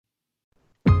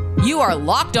You are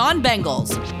Locked On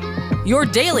Bengals, your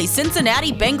daily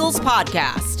Cincinnati Bengals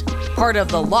podcast. Part of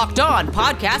the Locked On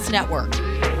Podcast Network,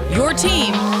 your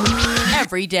team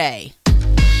every day.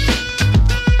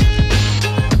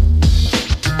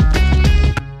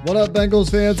 What up,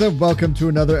 Bengals fans, and welcome to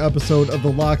another episode of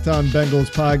the Locked On Bengals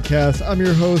podcast. I'm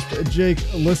your host, Jake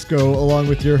Lisco, along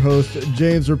with your host,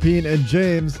 James Rapine. And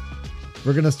James,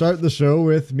 we're going to start the show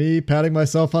with me patting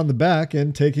myself on the back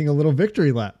and taking a little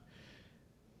victory lap.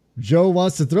 Joe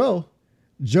wants to throw.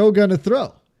 Joe gonna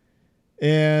throw.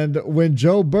 And when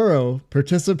Joe Burrow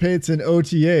participates in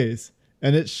OTAs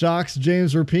and it shocks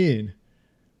James Rapine,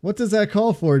 what does that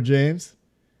call for, James?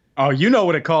 Oh, you know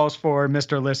what it calls for,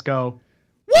 Mr. Lisco.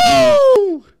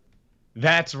 Woo!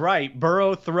 That's right.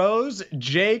 Burrow throws,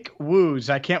 Jake woos.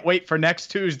 I can't wait for next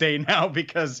Tuesday now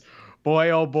because, boy,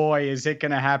 oh boy, is it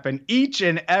going to happen each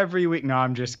and every week. No,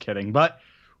 I'm just kidding. But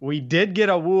we did get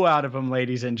a woo out of him,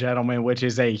 ladies and gentlemen, which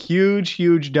is a huge,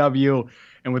 huge W.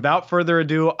 And without further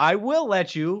ado, I will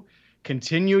let you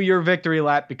continue your victory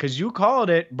lap because you called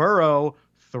it Burrow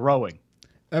throwing.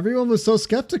 Everyone was so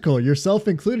skeptical, yourself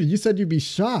included. You said you'd be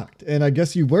shocked, and I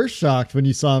guess you were shocked when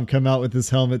you saw him come out with his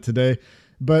helmet today.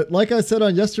 But like I said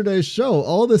on yesterday's show,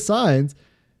 all the signs,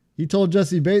 he told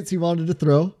Jesse Bates he wanted to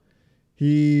throw.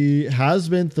 He has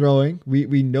been throwing.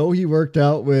 We know he worked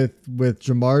out with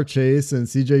Jamar Chase and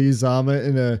CJ Uzomah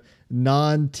in a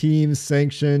non-team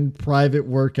sanctioned private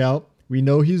workout. We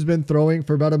know he's been throwing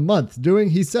for about a month, doing,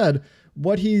 he said,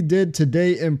 what he did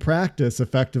today in practice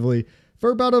effectively for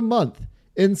about a month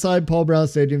inside Paul Brown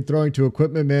Stadium, throwing to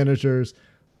equipment managers,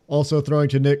 also throwing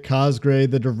to Nick Cosgray,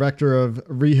 the director of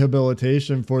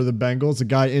rehabilitation for the Bengals, a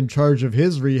guy in charge of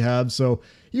his rehab. So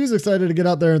he was excited to get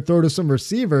out there and throw to some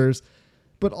receivers.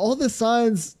 But all the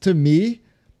signs to me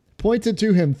pointed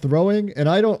to him throwing, and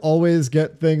I don't always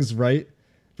get things right.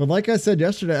 But like I said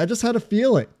yesterday, I just had a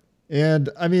feeling. And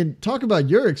I mean, talk about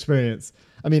your experience.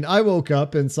 I mean, I woke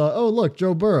up and saw, oh, look,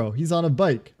 Joe Burrow, he's on a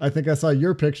bike. I think I saw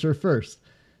your picture first.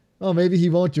 Oh, maybe he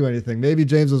won't do anything. Maybe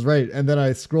James was right. And then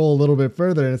I scroll a little bit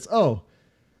further and it's, oh,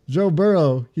 Joe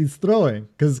Burrow, he's throwing.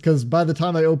 Because by the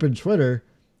time I opened Twitter,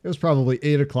 it was probably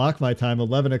 8 o'clock my time,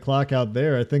 11 o'clock out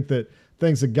there. I think that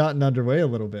things had gotten underway a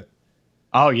little bit.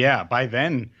 Oh, yeah. By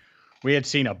then, we had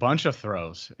seen a bunch of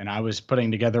throws, and I was putting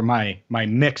together my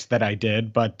mix that I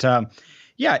did. But,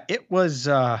 yeah, it was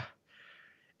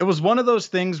one of those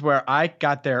things where I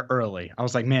got there early. I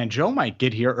was like, man, Joe might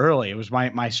get here early. It was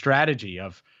my strategy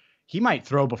of he might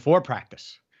throw before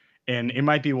practice, and it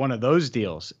might be one of those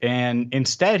deals. And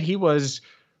instead, he was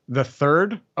the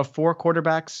third of 4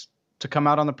 quarterbacks to come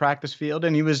out on the practice field,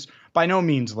 and he was by no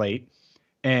means late.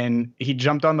 And he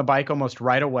jumped on the bike almost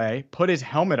right away, put his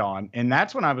helmet on. And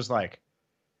that's when I was like,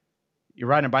 you're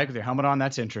riding a bike with your helmet on?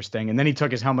 That's interesting. And then he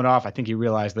took his helmet off. I think he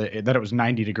realized that it was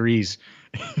 90 degrees.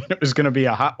 It was going to be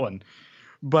a hot one.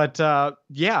 But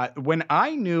yeah, when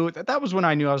I knew that was when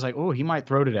I knew I was like, oh, he might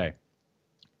throw today.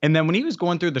 And then when he was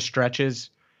going through the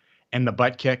stretches and the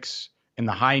butt kicks and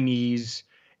the high knees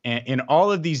and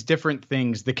all of these different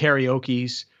things, the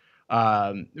karaokes,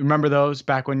 remember those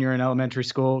back when you're in elementary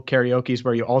school? Karaoke's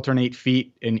where you alternate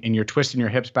feet and you're twisting your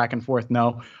hips back and forth.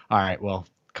 No. All right. Well,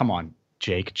 come on,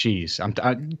 Jake.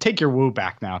 Jeez. Take your woo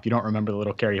back now if you don't remember the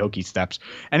little karaoke steps.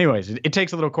 Anyways, it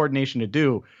takes a little coordination to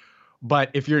do. But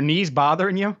if your knee's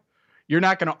bothering you, you're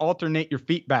not going to alternate your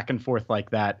feet back and forth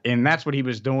like that. And that's what he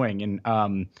was doing.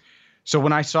 And so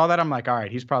when I saw that, I'm like, all right,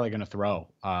 he's probably going to throw.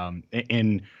 I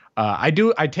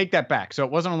take that back. So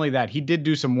it wasn't only that. He did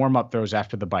do some warm-up throws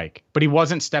after the bike, but he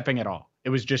wasn't stepping at all. It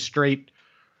was just straight,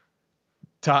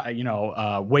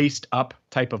 waist up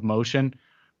type of motion.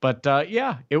 But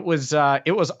yeah, it was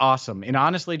awesome. And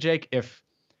honestly, Jake, if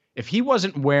he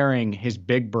wasn't wearing his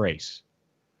big brace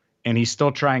and he's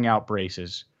still trying out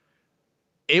braces,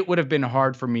 it would have been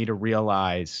hard for me to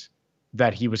realize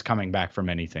that he was coming back from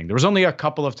anything. There was only a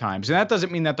couple of times, and that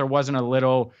doesn't mean that there wasn't a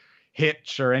little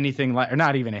hitch or anything like, or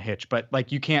not even a hitch, but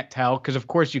like you can't tell, because of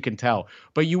course you can tell,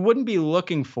 but you wouldn't be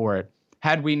looking for it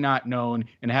had we not known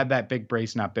and had that big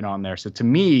brace not been on there. So to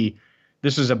me,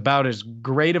 this was about as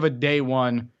great of a day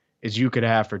one as you could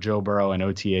have for Joe Burrow and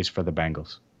OTAs for the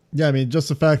Bengals. Yeah, I mean, just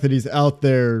the fact that he's out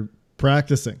there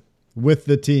practicing with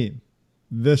the team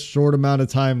this short amount of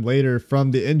time later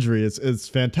from the injury is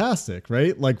fantastic,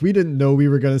 right? Like, we didn't know we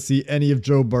were going to see any of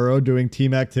Joe Burrow doing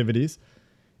team activities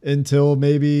until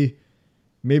maybe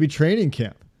training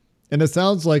camp. And it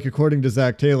sounds like, according to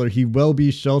Zach Taylor, he will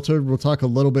be sheltered. We'll talk a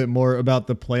little bit more about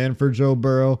the plan for Joe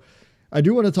Burrow. I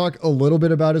do want to talk a little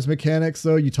bit about his mechanics,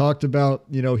 though. You talked about,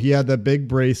 he had that big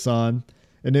brace on,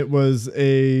 and it was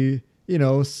a,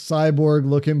 cyborg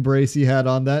looking brace he had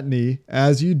on that knee,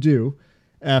 as you do.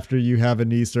 after you have a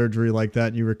knee surgery like that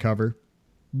and you recover.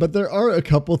 But there are a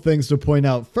couple things to point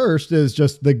out. First is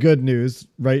just the good news,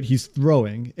 right? He's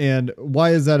throwing. And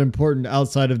why is that important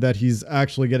outside of that he's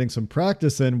actually getting some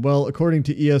practice in? Well, according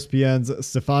to ESPN's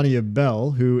Stefania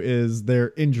Bell, who is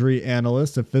their injury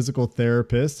analyst, a physical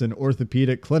therapist, an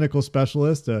orthopedic clinical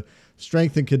specialist, a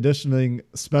strength and conditioning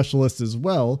specialist as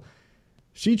well,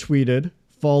 she tweeted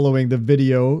following the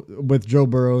video with Joe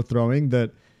Burrow throwing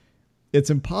that it's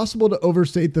impossible to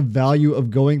overstate the value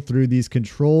of going through these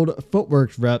controlled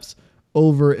footwork reps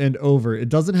over and over. It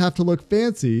doesn't have to look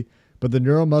fancy, but the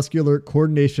neuromuscular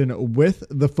coordination with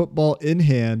the football in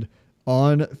hand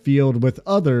on field with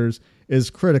others is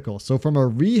critical. So from a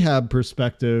rehab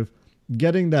perspective,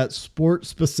 getting that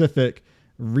sport-specific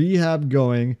rehab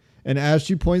going, and as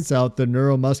she points out, the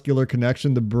neuromuscular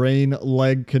connection, the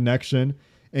brain-leg connection,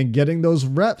 and getting those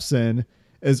reps in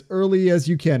as early as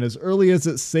you can, as early as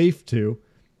it's safe to,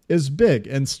 is big.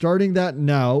 And starting that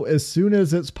now, as soon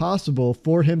as it's possible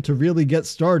for him to really get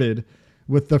started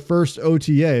with the first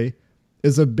OTA,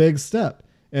 is a big step.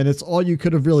 And it's all you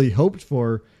could have really hoped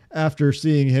for after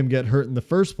seeing him get hurt in the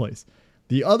first place.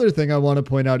 The other thing I want to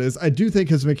point out is I do think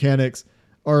his mechanics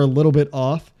are a little bit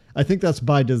off. I think that's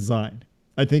by design.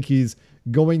 I think he's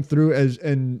going through,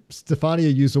 and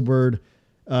Stefania used the word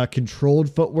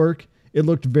controlled footwork. It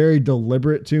looked very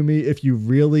deliberate to me. If you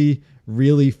really,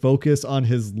 really focus on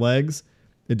his legs,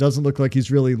 it doesn't look like he's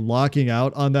really locking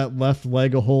out on that left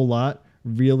leg a whole lot,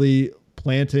 really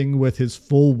planting with his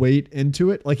full weight into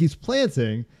it. Like he's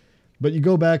planting, but you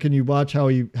go back and you watch how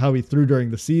he threw during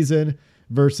the season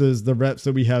versus the reps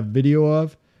that we have video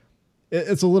of.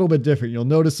 It's a little bit different. You'll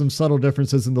notice some subtle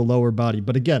differences in the lower body.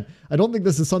 But again, I don't think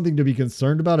this is something to be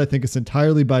concerned about. I think it's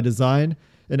entirely by design.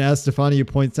 And as Stefania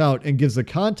points out and gives the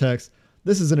context,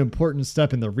 this is an important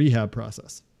step in the rehab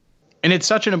process. And it's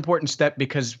such an important step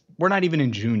because we're not even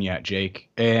in June yet, Jake.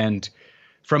 And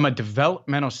from a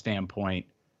developmental standpoint,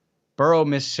 Burrow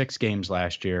missed 6 games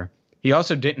last year. He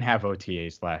also didn't have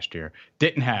OTAs last year,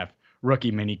 didn't have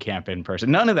rookie minicamp in person,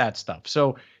 none of that stuff.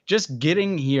 So just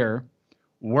getting here,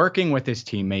 working with his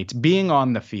teammates, being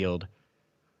on the field.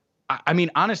 I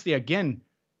mean, honestly, again,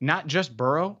 not just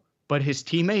Burrow, but his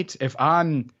teammates. If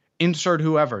I'm insert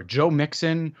whoever, Joe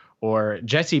Mixon or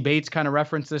Jesse Bates kind of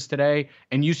referenced this today,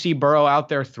 and you see Burrow out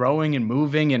there throwing and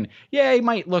moving, and yeah, he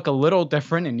might look a little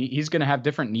different, and he's going to have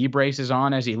different knee braces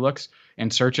on as he looks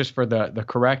and searches for the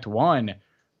correct one.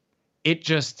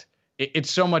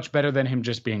 It's so much better than him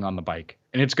just being on the bike,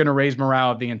 and it's going to raise morale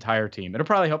of the entire team. It'll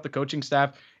probably help the coaching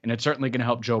staff, and it's certainly going to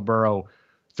help Joe Burrow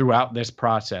throughout this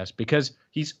process because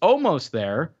he's almost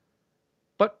there.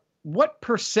 But what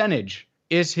percentage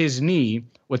is his knee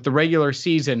with the regular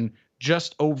season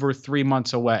just over 3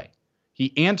 months away?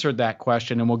 He answered that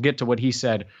question, and we'll get to what he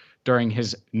said during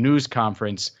his news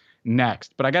conference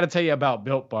next. But I got to tell you about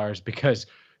Built Bars because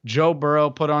Joe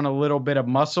Burrow put on a little bit of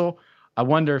muscle. I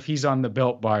wonder if he's on the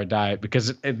Built Bar diet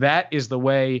because that is the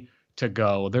way to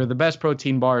go. They're the best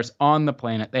protein bars on the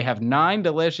planet. They have 9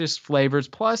 delicious flavors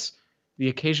plus the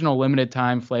occasional limited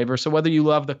time flavor. So whether you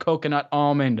love the coconut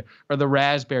almond or the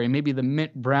raspberry, maybe the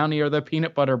mint brownie or the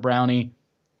peanut butter brownie,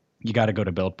 you got to go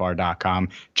to BuiltBar.com.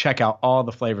 Check out all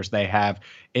the flavors they have.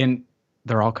 And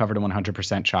they're all covered in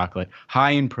 100% chocolate,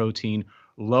 high in protein,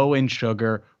 low in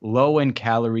sugar, low in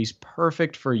calories,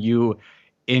 perfect for you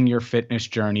in your fitness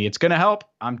journey. It's going to help.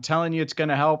 I'm telling you, it's going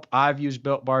to help. I've used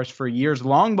Built Bars for years,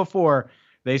 long before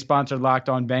they sponsored Locked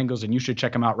On Bengals, and you should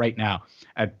check them out right now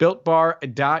at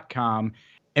BuiltBar.com.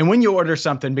 And when you order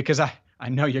something, because I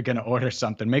know you're going to order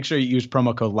something, make sure you use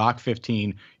promo code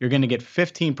LOCK15. You're going to get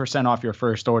 15% off your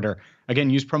first order. Again,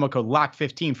 use promo code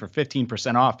LOCK15 for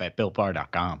 15% off at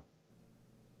BuiltBar.com.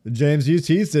 James, you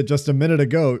teased it just a minute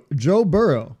ago. Joe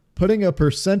Burrow putting a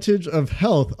percentage of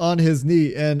health on his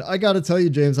knee. And I got to tell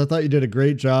you, James, I thought you did a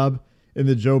great job in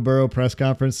the Joe Burrow press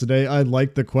conference today. I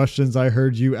liked the questions I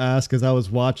heard you ask as I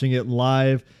was watching it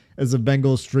live as the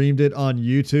Bengals streamed it on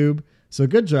YouTube. So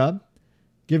good job.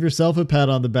 Give yourself a pat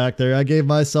on the back there. I gave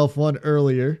myself one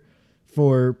earlier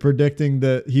for predicting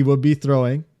that he would be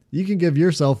throwing. You can give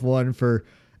yourself one for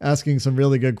asking some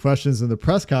really good questions in the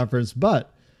press conference.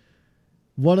 But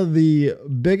one of the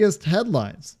biggest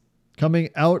headlines coming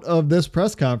out of this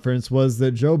press conference was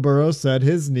that Joe Burrow said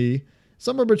his knee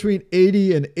somewhere between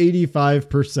 80 and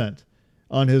 85%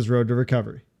 on his road to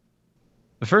recovery.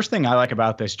 The first thing I like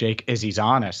about this, Jake, is he's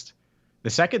honest. The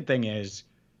second thing is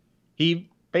he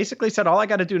basically said, all I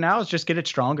got to do now is just get it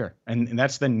stronger. And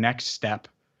that's the next step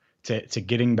to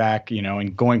getting back,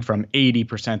 and going from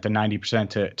 80% to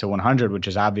 90% to 100, which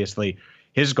is obviously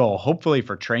his goal, hopefully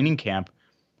for training camp.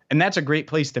 And that's a great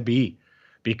place to be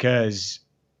because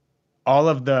all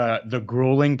of the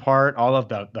grueling part, all of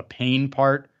the pain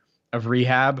part of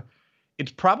rehab,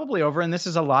 it's probably over. And this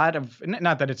is a lot of,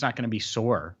 not that it's not going to be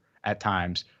sore at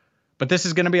times, but this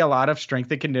is going to be a lot of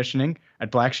strength and conditioning at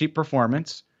Black Sheep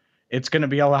Performance. It's going to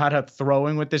be a lot of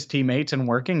throwing with his teammates and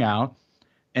working out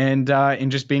and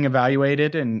just being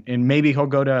evaluated. And maybe he'll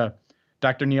go to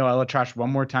Dr. Neil Elatrash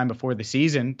one more time before the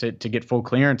season to get full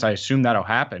clearance. I assume that'll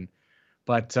happen.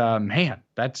 But man,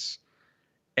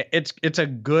 it's a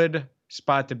good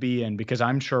spot to be in, because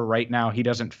I'm sure right now he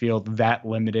doesn't feel that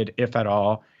limited, if at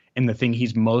all. And the thing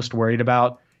he's most worried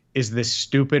about is this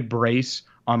stupid brace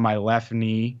on my left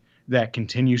knee that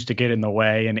continues to get in the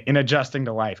way and in adjusting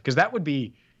to life. Because that would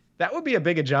be a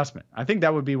big adjustment. I think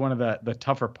that would be one of the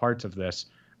tougher parts of this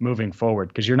moving forward,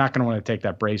 because you're not going to want to take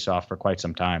that brace off for quite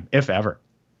some time, if ever.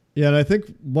 Yeah, and I think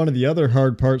one of the other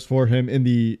hard parts for him in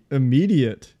the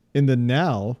immediate, in the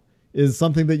now, is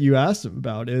something that you asked him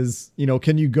about is,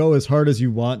 can you go as hard as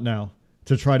you want now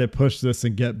to try to push this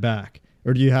and get back?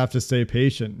 Or do you have to stay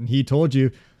patient? And he told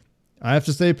you, I have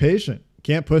to stay patient.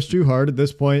 Can't push too hard at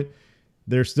this point.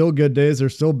 There's still good days.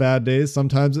 There's still bad days.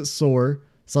 Sometimes it's sore.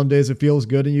 Some days it feels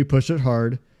good and you push it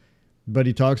hard. But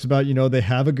he talks about, they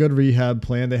have a good rehab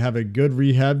plan. They have a good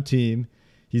rehab team.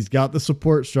 He's got the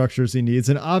support structures he needs.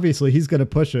 And obviously he's going to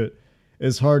push it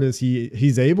as hard as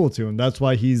he's able to. And that's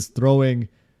why he's throwing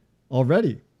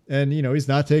already. And, he's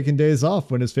not taking days off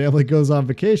when his family goes on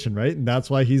vacation, right? And that's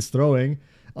why he's throwing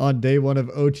on day one of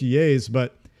OTAs.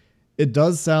 But it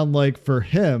does sound like for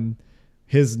him,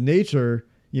 his nature,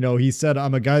 he said,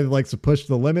 I'm a guy that likes to push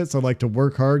the limits. I like to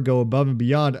work hard, go above and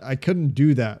beyond. I couldn't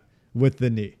do that with the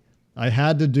knee. I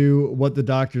had to do what the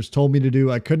doctors told me to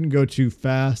do. I couldn't go too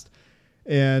fast.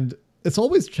 And it's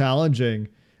always challenging,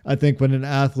 I think, when an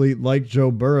athlete like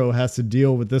Joe Burrow has to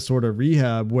deal with this sort of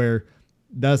rehab, where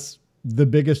that's the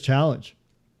biggest challenge.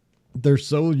 They're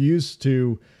so used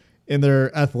to, in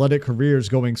their athletic careers,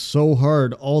 going so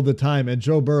hard all the time. And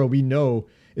Joe Burrow, we know,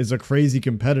 is a crazy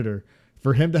competitor.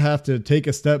 For him to have to take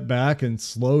a step back and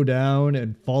slow down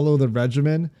and follow the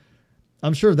regimen,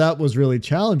 I'm sure that was really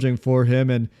challenging for him.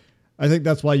 And I think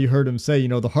that's why you heard him say,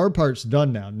 the hard part's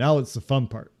done now. Now it's the fun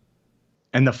part.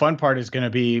 And the fun part is going to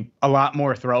be a lot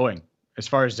more throwing. As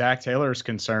far as Zach Taylor is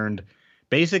concerned,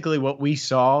 basically what we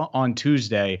saw on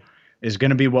Tuesday is going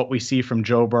to be what we see from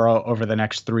Joe Burrow over the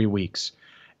next 3 weeks.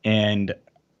 And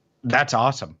that's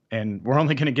awesome. And we're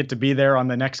only going to get to be there on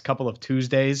the next couple of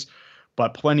Tuesdays,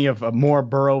 but plenty of more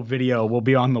Burrow video will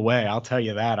be on the way. I'll tell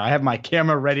you that. I have my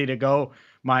camera ready to go,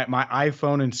 my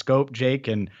iPhone and scope, Jake,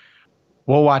 and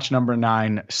we'll watch number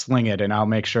 9 sling it, and I'll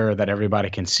make sure that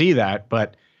everybody can see that.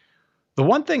 But the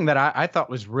one thing that I thought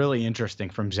was really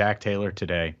interesting from Zach Taylor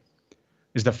today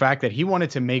is the fact that he wanted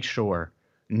to make sure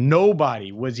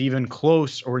nobody was even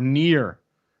close or near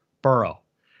Burrow,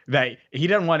 that he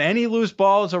doesn't want any loose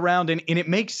balls around. And it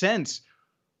makes sense.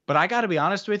 But I got to be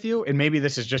honest with you, and maybe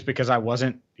this is just because I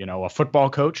wasn't, a football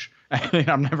coach.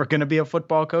 I'm never going to be a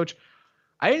football coach.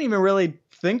 I didn't even really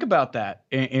think about that.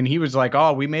 And he was like,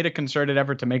 we made a concerted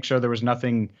effort to make sure there was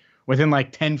nothing within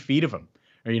like 10 feet of him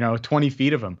or, 20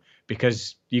 feet of him,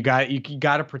 because you got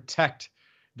to protect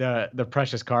the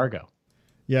precious cargo.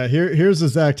 Yeah, here's a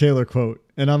Zach Taylor quote,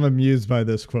 and I'm amused by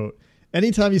this quote.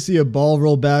 Anytime you see a ball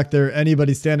roll back there,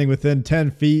 anybody standing within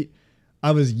 10 feet,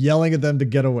 I was yelling at them to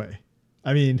get away.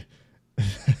 I mean,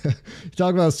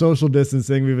 talk about social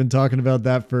distancing. We've been talking about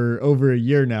that for over a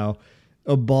year now.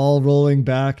 A ball rolling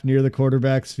back near the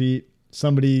quarterback's feet,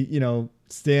 somebody,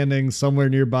 standing somewhere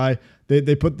nearby.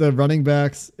 They put the running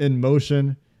backs in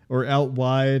motion or out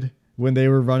wide when they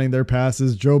were running their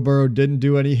passes. Joe Burrow didn't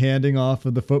do any handing off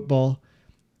of the football.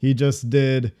 He just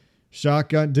did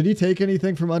shotgun. Did he take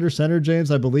anything from under center, James?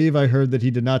 I believe I heard that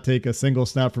he did not take a single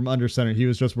snap from under center. He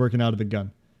was just working out of the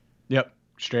gun. Yep.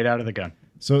 Straight out of the gun.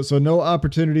 So no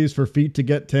opportunities for feet to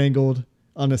get tangled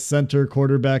on a center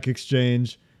quarterback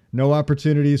exchange. No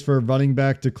opportunities for a running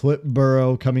back to clip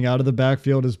Burrow coming out of the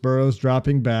backfield as Burrow's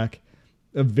dropping back.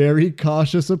 A very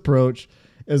cautious approach.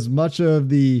 As much of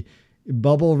the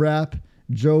bubble wrap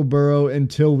Joe Burrow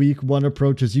until week 1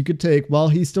 approach as you could take while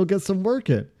he still gets some work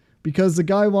in. Because the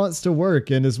guy wants to work.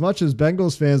 And as much as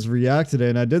Bengals fans react today,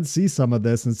 and I did see some of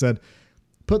this and said,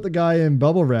 put the guy in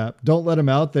bubble wrap. Don't let him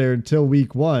out there until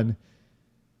week 1.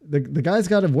 The guy's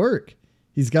got to work.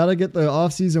 He's got to get the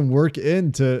offseason work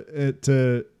in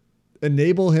to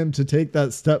enable him to take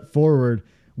that step forward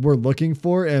we're looking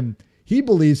for. And he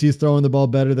believes he's throwing the ball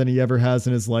better than he ever has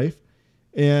in his life.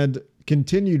 And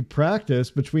continued practice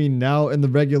between now and the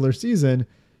regular season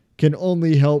can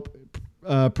only help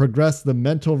progress the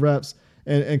mental reps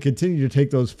and continue to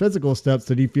take those physical steps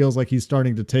that he feels like he's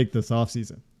starting to take this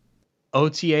offseason.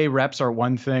 OTA reps are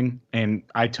one thing, and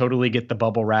I totally get the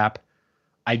bubble wrap.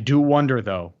 I do wonder,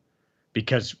 though,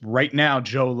 because right now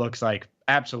Joe looks like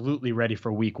absolutely ready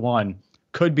for week 1,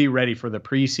 could be ready for the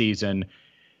preseason.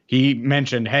 He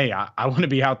mentioned, hey, I want to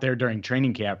be out there during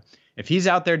training camp. If he's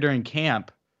out there during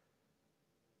camp,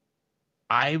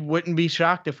 I wouldn't be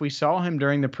shocked if we saw him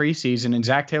during the preseason. And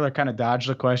Zach Taylor kind of dodged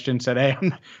the question, said,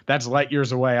 hey, that's light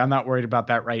years away. I'm not worried about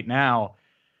that right now.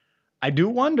 I do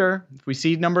wonder if we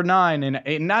see number 9,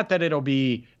 and not that it'll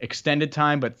be extended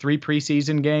time, but 3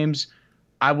 preseason games,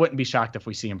 I wouldn't be shocked if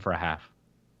we see him for a half.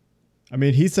 I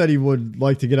mean, he said he would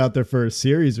like to get out there for a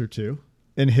series or 2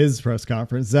 in his press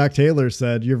conference. Zach Taylor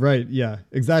said, you're right. Yeah,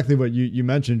 exactly what you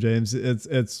mentioned, James.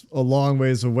 It's a long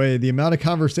ways away. The amount of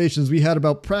conversations we had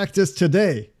about practice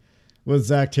today was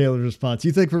Zach Taylor's response.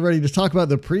 You think we're ready to talk about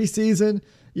the preseason?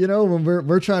 You know, when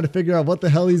we're trying to figure out what the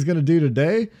hell he's going to do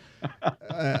today.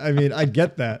 I mean, I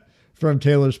get that from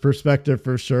Taylor's perspective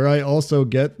for sure. I also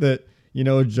get that, you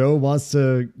know, Joe wants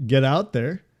to get out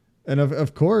there. And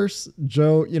of course,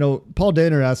 Joe, you know, Paul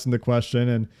Dehner asked him the question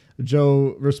and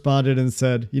Joe responded and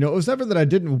said, you know, it was never that I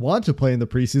didn't want to play in the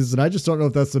preseason. I just don't know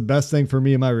if that's the best thing for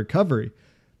me in my recovery.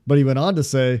 But he went on to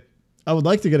say, I would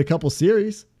like to get a couple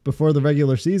series before the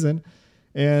regular season.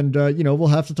 And, you know, we'll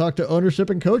have to talk to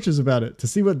ownership and coaches about it to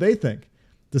see what they think,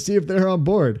 to see if they're on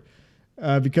board.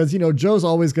 Because, you know, Joe's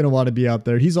always going to want to be out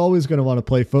there. He's always going to want to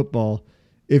play football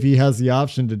if he has the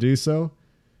option to do so.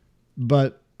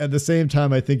 But at the same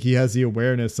time, I think he has the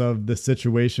awareness of the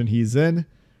situation he's in,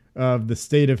 of the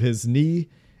state of his knee,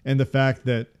 and the fact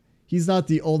that he's not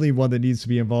the only one that needs to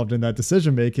be involved in that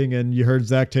decision making. And you heard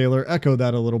Zach Taylor echo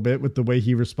that a little bit with the way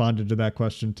he responded to that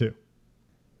question too.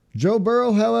 Joe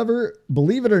Burrow, however,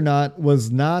 believe it or not,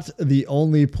 was not the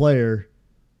only player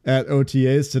at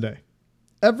OTAs today.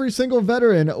 Every single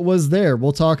veteran was there.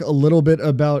 We'll talk a little bit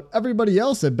about everybody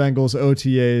else at Bengals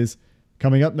OTAs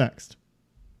coming up next.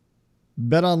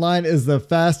 BetOnline is the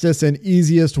fastest and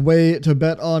easiest way to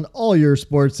bet on all your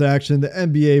sports action. The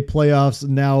NBA playoffs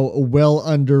now well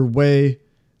underway.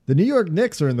 The New York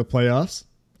Knicks are in the playoffs.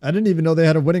 I didn't even know they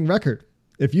had a winning record.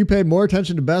 If you pay more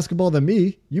attention to basketball than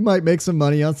me, you might make some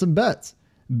money on some bets.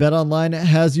 BetOnline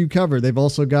has you covered. They've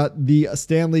also got the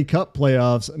Stanley Cup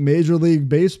playoffs, Major League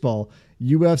Baseball,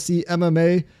 UFC,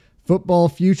 MMA, football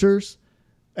futures,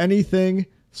 anything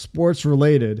sports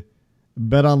related.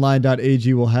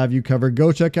 BetOnline.ag will have you covered.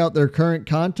 Go check out their current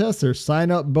contests, their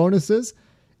sign-up bonuses,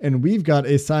 and we've got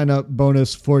a sign-up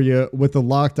bonus for you with the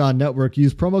Locked On Network.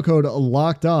 Use promo code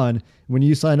LOCKEDON when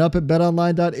you sign up at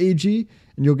BetOnline.ag,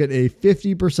 and you'll get a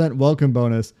 50% welcome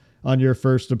bonus on your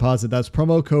first deposit. That's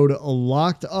promo code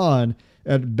LOCKEDON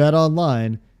at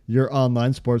BetOnline, your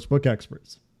online sportsbook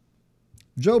experts.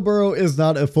 Joe Burrow is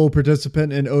not a full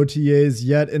participant in OTAs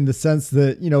yet, in the sense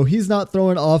that, you know, he's not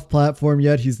throwing off platform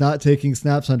yet. He's not taking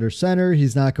snaps under center.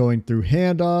 He's not going through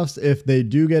handoffs. If they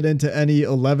do get into any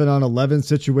 11-on-11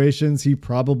 situations, he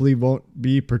probably won't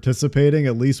be participating,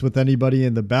 at least with anybody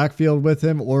in the backfield with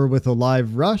him or with a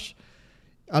live rush.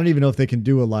 I don't even know if they can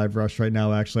do a live rush right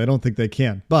now, actually. I don't think they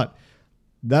can. But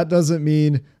that doesn't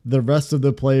mean the rest of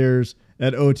the players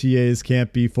at OTAs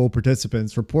can't be full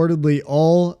participants. Reportedly,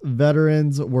 all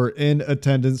veterans were in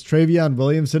attendance. Travion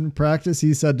Williams didn't practice.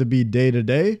 He's said to be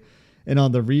day-to-day. And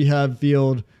on the rehab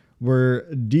field were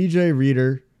DJ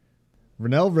Reader,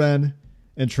 Rennell Wren,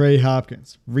 and Trey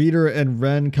Hopkins. Reader and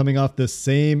Wren coming off the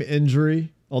same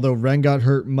injury, although Wren got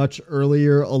hurt much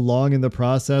earlier along in the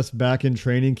process back in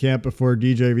training camp before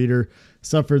DJ Reader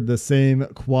suffered the same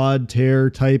quad tear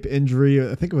type injury.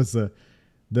 I think it was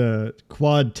the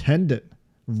quad tendon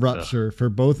rupture for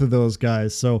both of those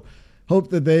guys. So hope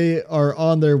that they are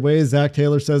on their way. Zach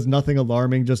Taylor says nothing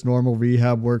alarming, just normal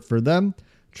rehab work for them.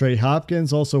 Trey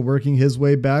Hopkins also working his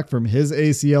way back from his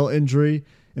ACL injury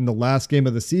in the last game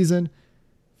of the season.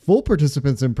 Full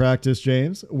participants in practice,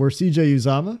 James, were CJ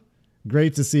Uzomah.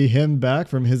 Great to see him back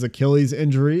from his Achilles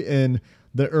injury in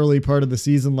the early part of the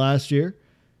season last year.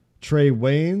 Trey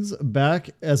Waynes back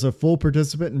as a full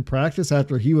participant in practice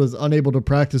after he was unable to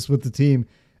practice with the team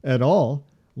at all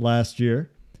last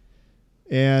year.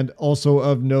 And also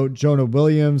of note, Jonah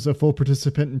Williams, a full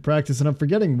participant in practice. And I'm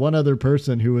forgetting one other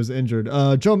person who was injured.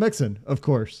 Joe Mixon, of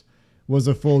course, was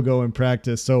a full go in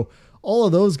practice. So all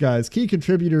of those guys, key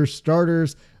contributors,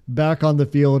 starters, back on the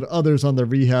field, others on the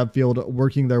rehab field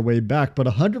working their way back. But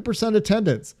 100%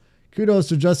 attendance. Kudos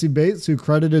to Jesse Bates, who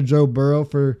credited Joe Burrow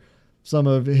for some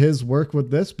of his work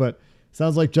with this, but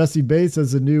sounds like Jesse Bates,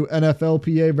 as the new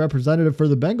NFLPA representative for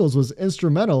the Bengals, was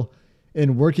instrumental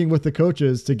in working with the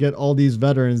coaches to get all these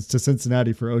veterans to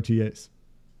Cincinnati for OTAs.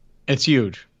 It's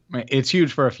huge. It's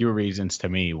huge for a few reasons to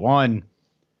me. One,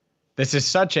 This is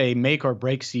such a make or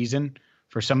break season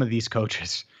for some of these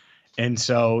coaches. And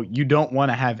so you don't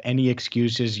want to have any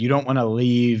excuses. You don't want to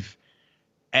leave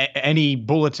any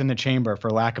bullets in the chamber, for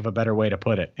lack of a better way to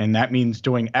put it. And that means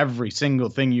doing every single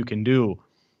thing you can do,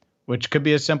 which could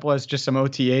be as simple as just some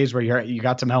OTAs where you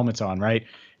got some helmets on, right?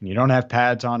 And you don't have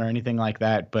pads on or anything like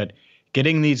that. But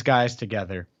getting these guys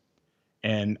together,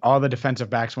 and all the defensive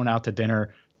backs went out to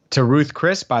dinner to Ruth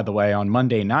Chris, by the way, on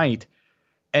Monday night.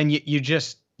 And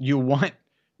you want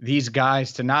these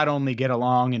guys to not only get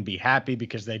along and be happy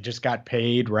because they just got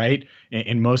paid, right?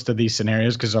 In most of these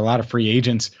scenarios, because there are a lot of free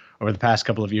agents over the past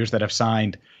couple of years that have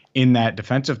signed in that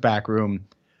defensive back room,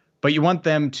 but you want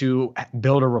them to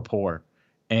build a rapport.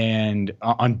 And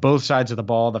on both sides of the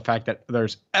ball, the fact that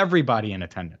there's everybody in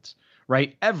attendance,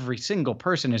 right? Every single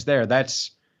person is there.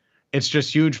 It's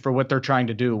just huge for what they're trying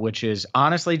to do, which is,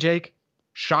 honestly, Jake,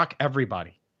 shock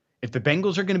everybody. If the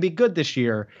Bengals are going to be good this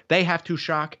year, they have to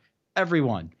shock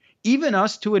everyone, even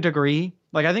us to a degree.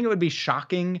 Like, I think it would be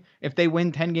shocking if they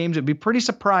win 10 games. It'd be pretty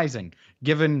surprising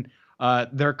given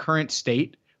their current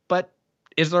state. But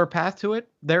is there a path to it?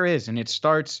 There is. And it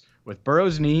starts with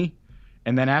Burrow's knee.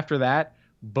 And then after that,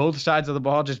 both sides of the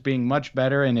ball just being much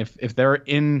better. And if they're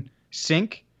in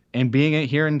sync, and being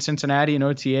here in Cincinnati and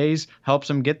OTAs helps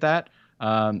them get that,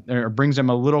 or brings them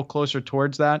a little closer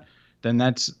towards that, then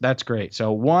that's great.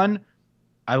 So 1,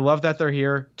 I love that they're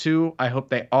here. 2, I hope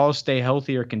they all stay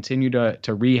healthy or continue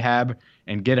to rehab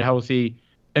and get healthy.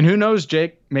 And who knows,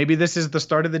 Jake, maybe this is the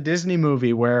start of the Disney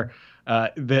movie where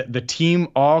the team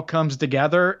all comes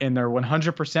together and they're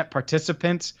 100%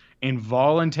 participants in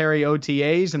voluntary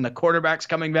OTAs, and the quarterback's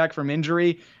coming back from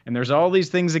injury, and there's all these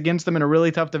things against them in a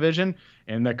really tough division,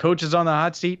 and the coach is on the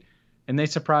hot seat, and they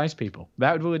surprise people.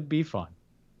 That would be fun.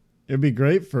 It'd be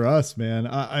great for us, man.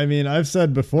 I mean, I've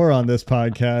said before on this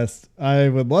podcast, I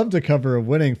would love to cover a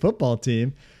winning football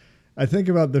team. I think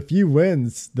about the few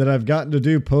wins that I've gotten to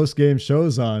do post-game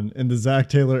shows on in the Zach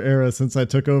Taylor era since I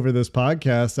took over this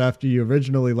podcast after you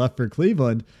originally left for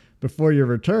Cleveland before your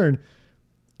return.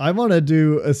 I want to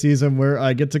do a season where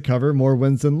I get to cover more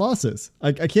wins than losses.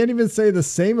 I can't even say the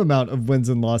same amount of wins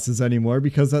and losses anymore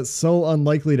because that's so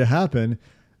unlikely to happen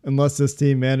unless this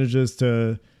team manages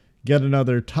to get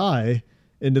another tie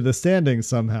into the standings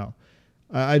somehow.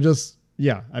 I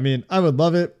mean, I would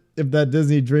love it if that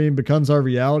Disney dream becomes our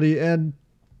reality. And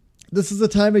this is the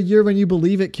time of year when you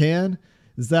believe it can.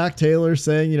 Zach Taylor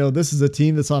saying, this is a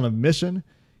team that's on a mission,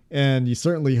 and you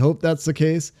certainly hope that's the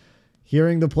case.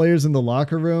 Hearing the players in the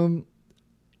locker room,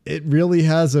 it really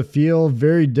has a feel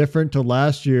very different to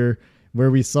last year where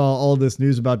we saw all this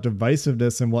news about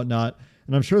divisiveness and whatnot.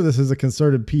 And I'm sure this is a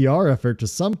concerted PR effort to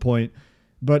some point,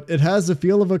 but it has the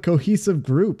feel of a cohesive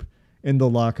group in the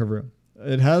locker room.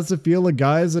 It has the feel of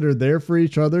guys that are there for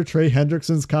each other. Trey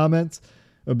Hendrickson's comments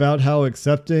about how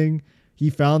accepting he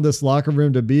found this locker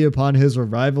room to be upon his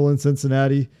arrival in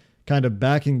Cincinnati, kind of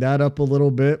backing that up a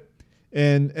little bit.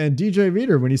 And DJ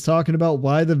Reader, when he's talking about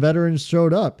why the veterans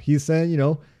showed up, he's saying,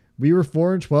 we were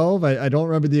 4-12. I don't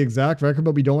remember the exact record,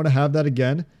 but we don't want to have that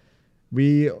again.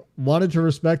 We wanted to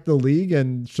respect the league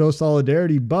and show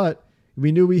solidarity, but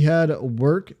we knew we had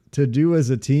work to do as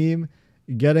a team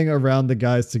getting around the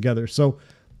guys together. So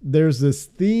there's this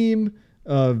theme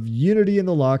of unity in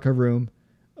the locker room,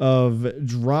 of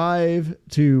drive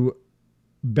to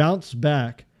bounce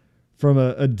back from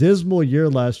a dismal year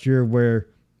last year where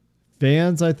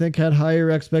fans, I think, had higher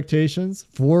expectations.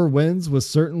 4 wins was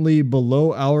certainly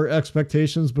below our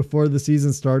expectations before the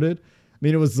season started. I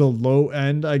mean, it was the low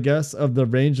end, I guess, of the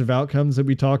range of outcomes that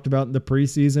we talked about in the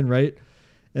preseason, right?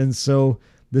 And so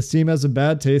this team has a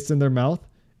bad taste in their mouth,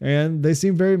 and they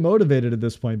seem very motivated at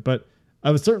this point. But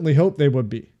I would certainly hope they would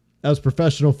be, as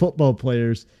professional football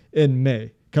players in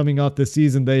May, coming off the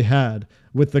season they had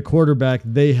with the quarterback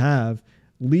they have,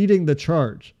 leading the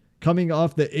charge, coming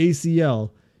off the ACL,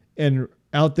 and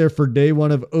out there for day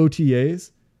 1 of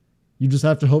OTAs. You just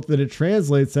have to hope that it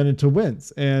translates then into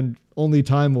wins, and only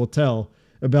time will tell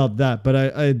about that.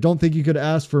 But I don't think you could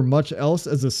ask for much else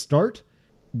as a start.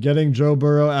 Getting Joe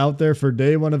Burrow out there for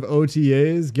day 1 of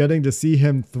OTAs, getting to see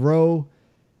him throw.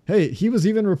 Hey, he was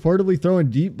even reportedly throwing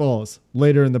deep balls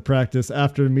later in the practice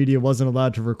after the media wasn't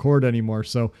allowed to record anymore.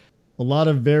 So a lot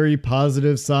of very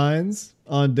positive signs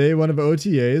on day 1 of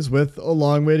OTAs with a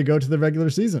long way to go to the regular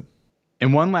season.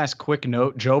 And one last quick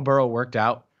note, Joe Burrow worked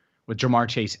out with Jamar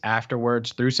Chase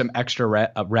afterwards, threw some extra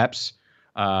reps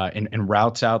and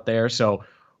routes out there. So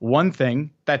one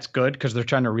thing that's good because they're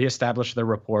trying to reestablish their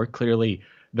rapport. Clearly,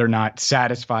 they're not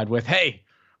satisfied with, hey,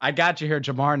 I got you here,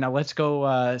 Jamar. Now let's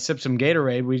go sip some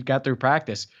Gatorade. We got through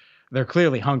practice. They're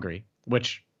clearly hungry,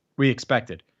 which we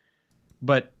expected.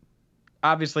 But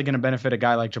obviously going to benefit a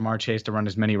guy like Jamar Chase to run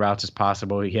as many routes as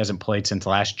possible. He hasn't played since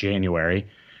last January.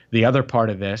 The other part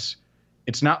of this,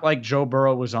 it's not like Joe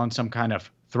Burrow was on some kind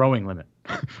of throwing limit,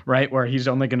 right? Where he's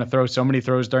only going to throw so many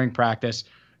throws during practice.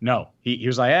 No, he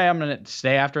was like, hey, I'm going to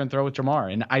stay after and throw with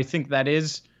Jamar. And I think that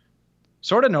is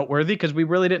sort of noteworthy because we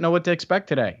really didn't know what to expect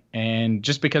today. And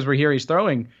just because we're here he's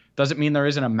throwing doesn't mean there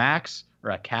isn't a max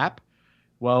or a cap.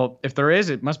 Well, if there is,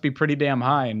 it must be pretty damn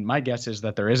high. And my guess is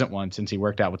that there isn't one since he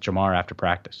worked out with Jamar after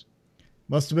practice.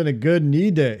 Must have been a good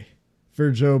knee day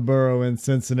for Joe Burrow in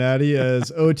Cincinnati.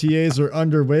 As OTAs are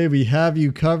underway, we have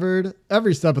you covered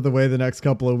every step of the way the next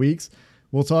couple of weeks.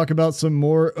 We'll talk about some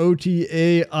more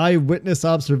OTA eyewitness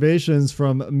observations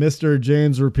from Mr.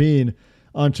 James Rapien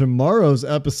on tomorrow's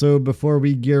episode before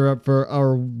we gear up for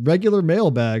our regular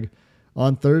mailbag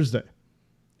on Thursday.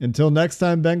 Until next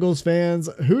time, Bengals fans,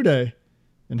 hoo day,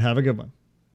 and have a good one.